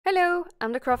Hello,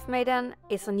 I'm the Craft Maiden.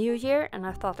 It's a new year and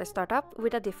I thought I'd start up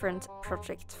with a different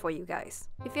project for you guys.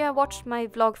 If you have watched my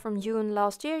vlog from June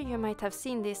last year, you might have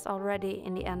seen this already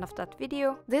in the end of that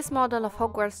video. This model of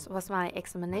Hogwarts was my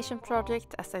examination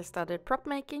project as I started prop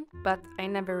making, but I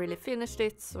never really finished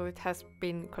it, so it has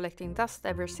been collecting dust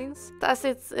ever since. As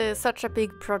it's such a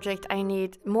big project, I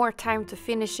need more time to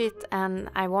finish it and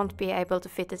I won't be able to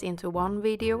fit it into one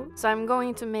video. So I'm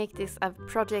going to make this a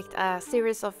project, a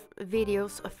series of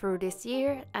videos through this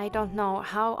year. I don't know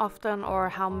how often or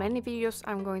how many videos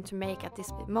I'm going to make at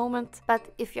this moment, but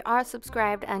if you are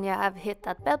subscribed and you have hit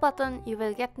that bell button, you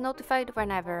will get notified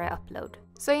whenever I upload.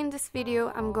 So in this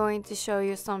video I'm going to show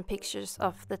you some pictures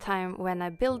of the time when I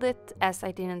built it, as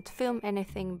I didn't film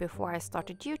anything before I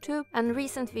started YouTube, and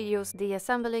recent videos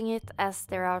deassembling it, as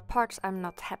there are parts I'm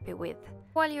not happy with.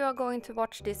 While you are going to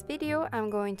watch this video, I'm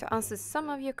going to answer some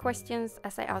of your questions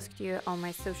as I asked you on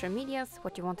my social medias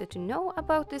what you wanted to know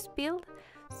about this build.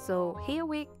 So here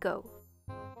we go.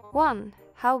 1.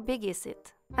 How big is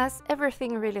it? As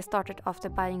everything really started after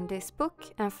buying this book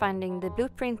and finding the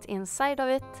blueprint inside of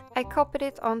it, I copied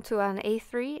it onto an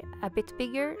A3, a bit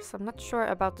bigger, so I'm not sure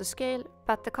about the scale,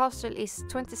 but the castle is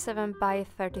 27 by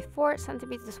 34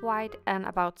 centimeters wide and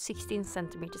about 16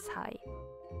 centimeters high.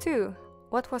 2.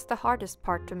 What was the hardest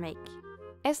part to make?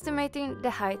 Estimating the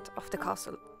height of the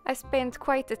castle. I spent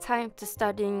quite the time to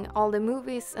studying all the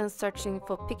movies and searching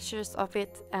for pictures of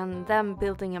it, and then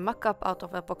building a mock-up out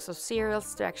of a box of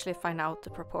cereals to actually find out the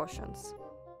proportions.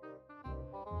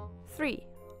 3.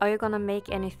 Are you gonna make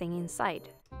anything inside?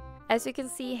 As you can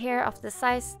see here of the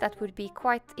size, that would be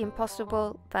quite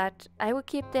impossible, but I will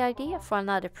keep the idea for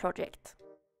another project.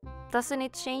 Doesn't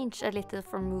it change a little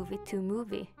from movie to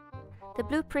movie? The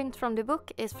blueprint from the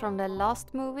book is from the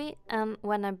last movie, and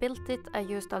when I built it I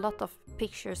used a lot of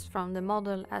pictures from the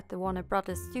model at the Warner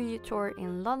Brothers studio tour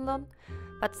in London,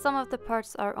 but some of the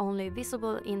parts are only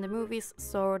visible in the movies,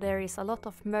 so there is a lot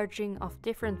of merging of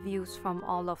different views from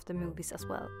all of the movies as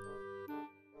well.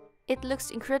 It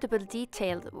looks incredibly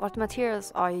detailed. What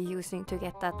materials are you using to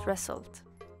get that result?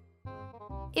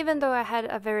 Even though I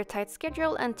had a very tight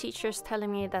schedule and teachers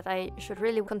telling me that I should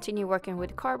really continue working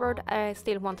with cardboard, I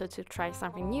still wanted to try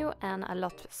something new and a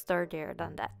lot sturdier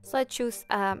than that. So I chose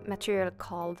a material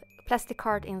called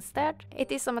Plasticard instead.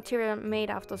 It is a material made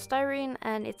out of styrene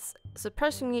and it's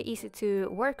surprisingly easy to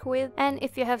work with, and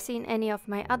if you have seen any of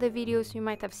my other videos you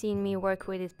might have seen me work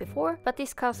with it before, but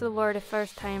this castle were the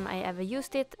first time I ever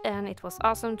used it and it was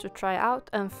awesome to try out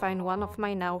and find one of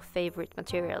my now favorite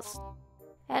materials.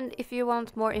 And if you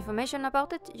want more information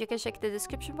about it, you can check the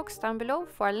description box down below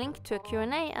for a link to a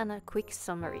Q&A and a quick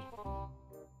summary.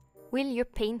 Will you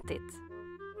paint it?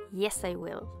 Yes, I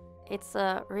will. It's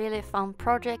a really fun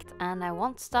project and I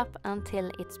won't stop until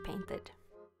it's painted.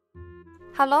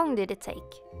 How long did it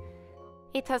take?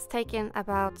 It has taken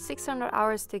about 600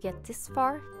 hours to get this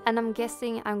far, and I'm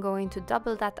guessing I'm going to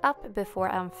double that up before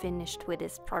I'm finished with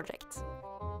this project.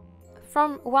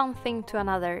 From one thing to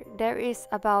another, there is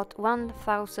about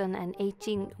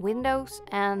 1018 windows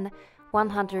and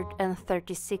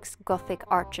 136 Gothic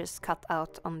arches cut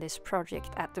out on this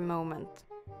project at the moment.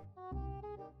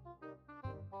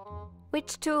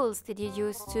 Which tools did you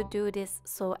use to do this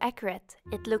so accurate?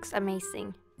 It looks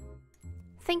amazing.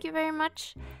 Thank you very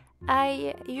much.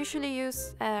 I usually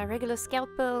use a regular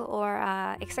scalpel or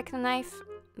a X-Acto knife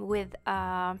with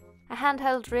a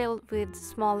handheld drill with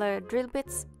smaller drill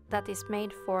bits that is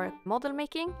made for model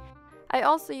making. I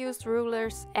also use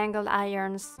rulers, angle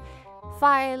irons,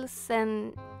 files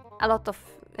and a lot of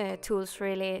tools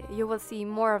really. You will see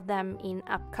more of them in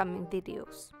upcoming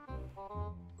videos.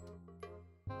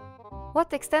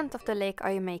 What extent of the lake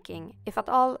are you making? If at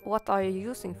all, what are you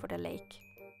using for the lake?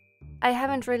 I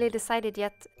haven't really decided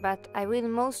yet, but I will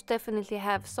most definitely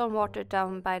have some water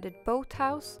down by the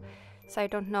boathouse, so I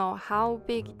don't know how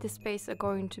big the space are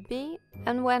going to be.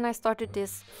 And when I started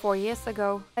this 4 years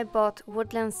ago, I bought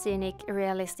Woodland Scenic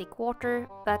Realistic Water,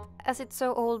 but as it's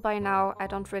so old by now, I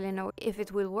don't really know if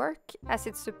it will work as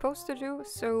it's supposed to do,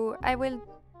 so I will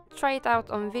try it out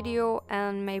on video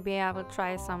and maybe I will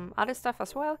try some other stuff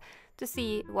as well to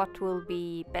see what will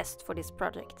be best for this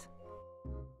project.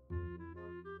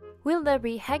 Will there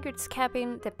be Hagrid's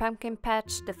cabin, the pumpkin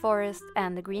patch, the forest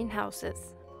and the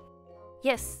greenhouses?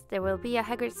 Yes, there will be a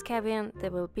Hagrid's cabin, there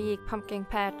will be a pumpkin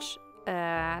patch.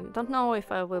 Don't know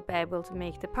if I will be able to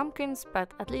make the pumpkins,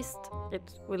 but at least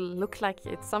it will look like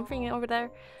it's something over there.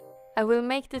 I will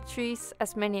make the trees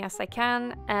as many as I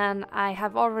can, and I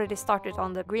have already started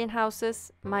on the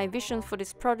greenhouses. My vision for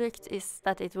this project is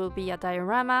that it will be a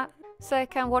diorama, so I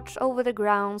can watch over the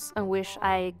grounds and wish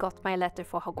I got my letter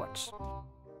for Hogwarts.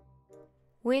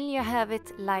 Will you have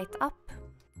it light up?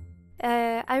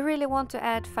 I really want to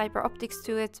add fiber optics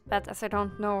to it, but as I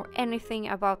don't know anything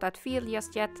about that field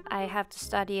just yet, I have to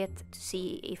study it to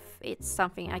see if it's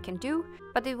something I can do,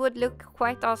 but it would look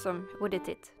quite awesome, wouldn't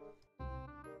it?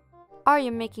 Are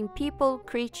you making people,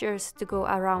 creatures to go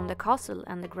around the castle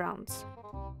and the grounds?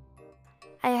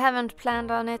 I haven't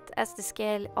planned on it as the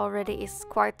scale already is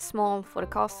quite small for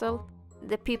the castle.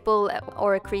 The people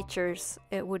or creatures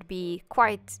would be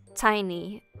quite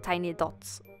tiny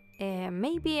dots.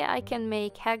 Maybe I can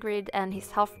make Hagrid and his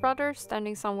half-brother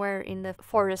standing somewhere in the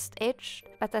forest edge,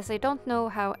 but as I don't know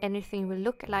how anything will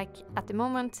look like at the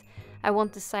moment, I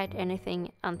won't decide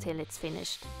anything until it's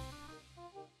finished.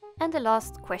 And the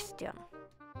last question.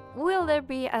 Will there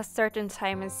be a certain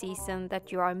time and season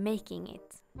that you are making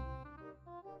it?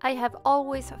 I have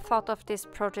always thought of this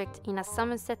project in a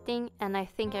summer setting, and I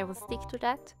think I will stick to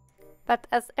that. But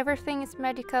as everything is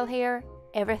magical here,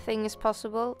 everything is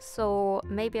possible, so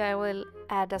maybe I will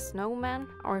add a snowman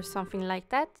or something like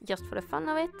that, just for the fun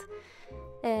of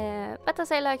it. But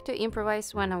as I like to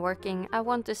improvise when I'm working, I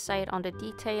won't decide on the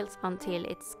details until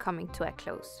it's coming to a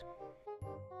close.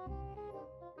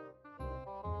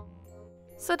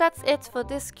 So that's it for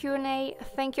this Q&A.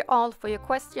 Thank you all for your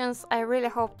questions. I really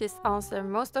hope this answered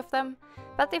most of them.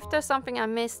 But if there's something I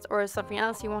missed or something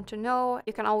else you want to know,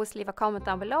 you can always leave a comment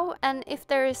down below. And if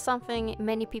there is something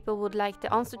many people would like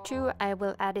the answer to, I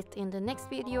will add it in the next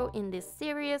video in this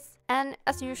series. And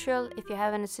as usual, if you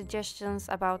have any suggestions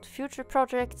about future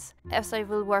projects, as I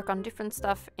will work on different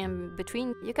stuff in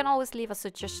between, you can always leave a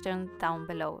suggestion down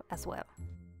below as well.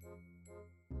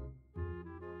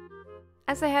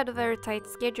 As I had a very tight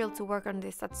schedule to work on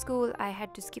this at school, I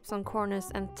had to skip some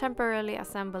corners and temporarily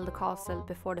assemble the castle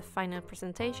before the final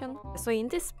presentation. So in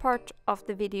this part of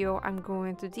the video I'm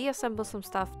going to deassemble some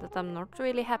stuff that I'm not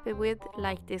really happy with,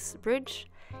 like this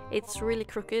bridge. It's really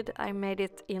crooked. I made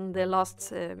it in the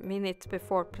last minute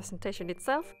before presentation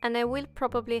itself, and I will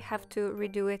probably have to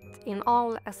redo it in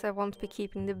all, as I won't be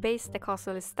keeping the base the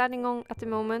castle is standing on at the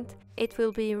moment. It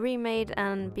will be remade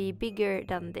and be bigger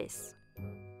than this.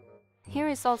 Here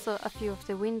is also a few of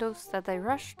the windows that I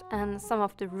rushed and some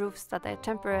of the roofs that I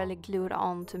temporarily glued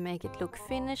on to make it look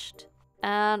finished.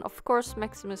 And of course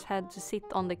Maximus had to sit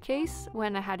on the case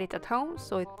when I had it at home,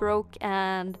 so it broke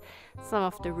and some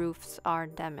of the roofs are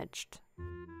damaged.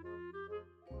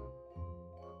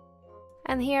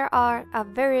 And here are a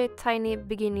very tiny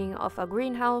beginning of a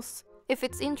greenhouse. If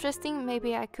it's interesting,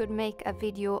 maybe I could make a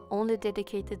video only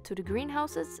dedicated to the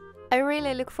greenhouses. I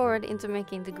really look forward into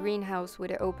making the greenhouse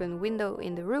with an open window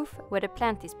in the roof where the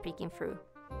plant is peeking through.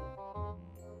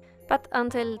 But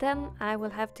until then, I will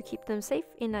have to keep them safe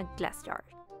in a glass jar.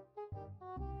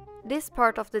 This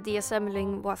part of the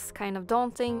deassembling was kind of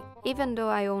daunting. Even though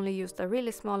I only used a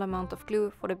really small amount of glue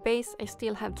for the base, I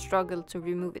still have struggled to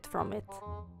remove it from it.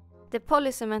 The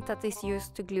polycement that is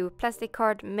used to glue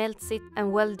Plasticard melts it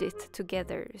and welds it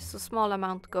together, so small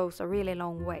amount goes a really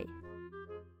long way.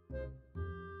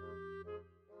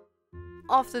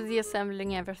 After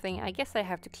deassembling everything, I guess I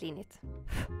have to clean it.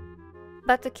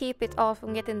 But to keep it all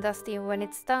from getting dusty when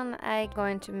it's done, I'm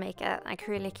going to make an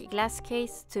acrylic glass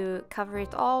case to cover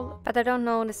it all. But I don't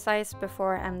know the size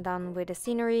before I'm done with the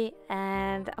scenery,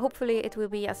 and hopefully it will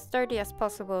be as sturdy as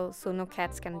possible so no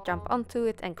cats can jump onto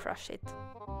it and crush it.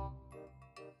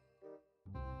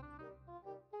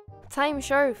 Time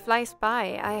sure flies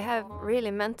by. I have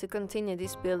really meant to continue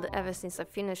this build ever since I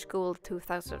finished school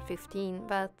 2015,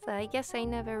 but I guess I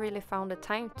never really found the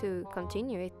time to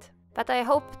continue it. But I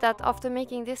hope that after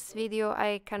making this video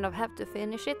I kind of have to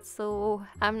finish it, so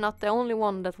I'm not the only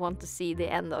one that wants to see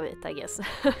the end of it, I guess.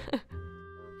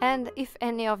 And if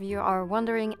any of you are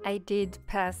wondering, I did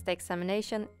pass the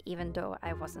examination even though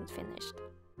I wasn't finished.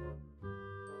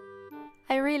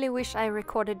 I really wish I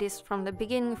recorded this from the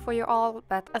beginning for you all,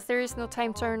 but as there is no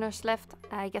time turners left,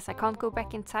 I guess I can't go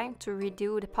back in time to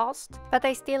redo the past. But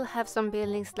I still have some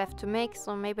buildings left to make,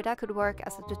 so maybe that could work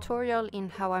as a tutorial in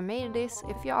how I made this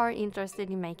if you are interested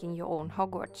in making your own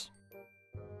Hogwarts.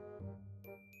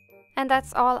 And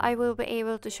that's all I will be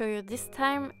able to show you this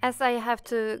time, as I have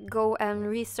to go and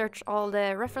research all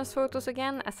the reference photos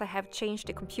again, as I have changed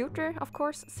the computer, of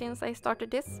course, since I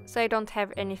started this, so I don't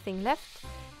have anything left.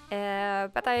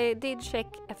 But I did check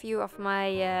a few of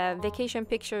my vacation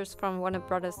pictures from Warner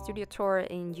Brothers studio tour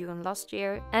in June last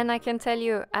year, and I can tell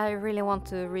you I really want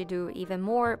to redo even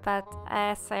more, but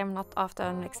as I am not after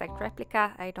an exact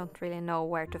replica, I don't really know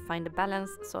where to find the balance,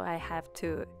 so I have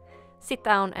to sit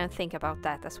down and think about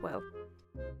that as well.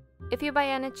 If you by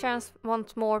any chance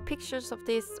want more pictures of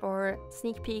this or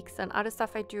sneak peeks and other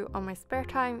stuff I do on my spare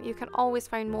time, you can always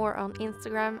find more on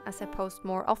Instagram as I post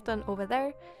more often over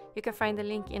there. You can find the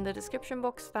link in the description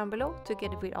box down below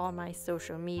together with all my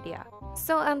social media.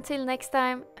 So until next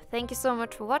time, thank you so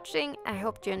much for watching. I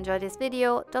hope you enjoyed this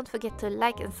video. Don't forget to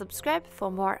like and subscribe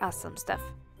for more awesome stuff.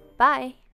 Bye!